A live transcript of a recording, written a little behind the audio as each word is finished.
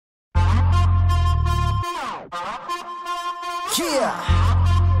Yeah,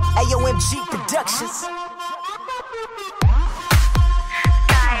 AOMG Productions.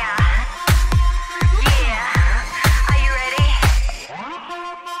 Gaia, yeah, are you ready?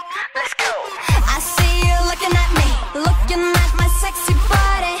 Let's go. I see you looking at me, looking at my sexy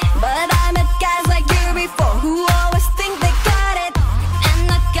body, but I met guys like you before who always think they got it.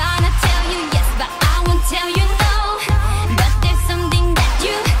 And I'm gonna tell you yes, but I won't tell you no. But there's something that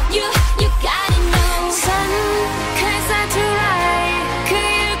you gotta know.ฉันเคยสาธุร้ายเค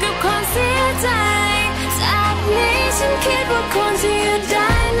ยอยู่กับความเสียใจจากนี้ฉันคิดว่าควรจะหยุดได้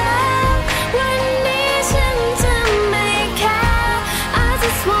แล้ววันนี้ฉันจะไม่แคร์ I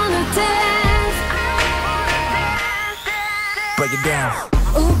just wanna dance. Break it down.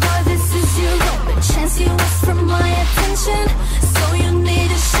 Oh boy, this is your golden chance. You ask for my attention, so you need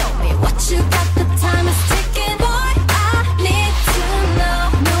to show me what you got. The time is ticking. Boy, I need to know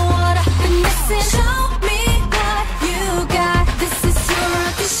what I've been missing. Show me what you got. This is your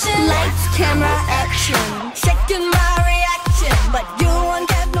audition. Lights, camera, action. Shaking my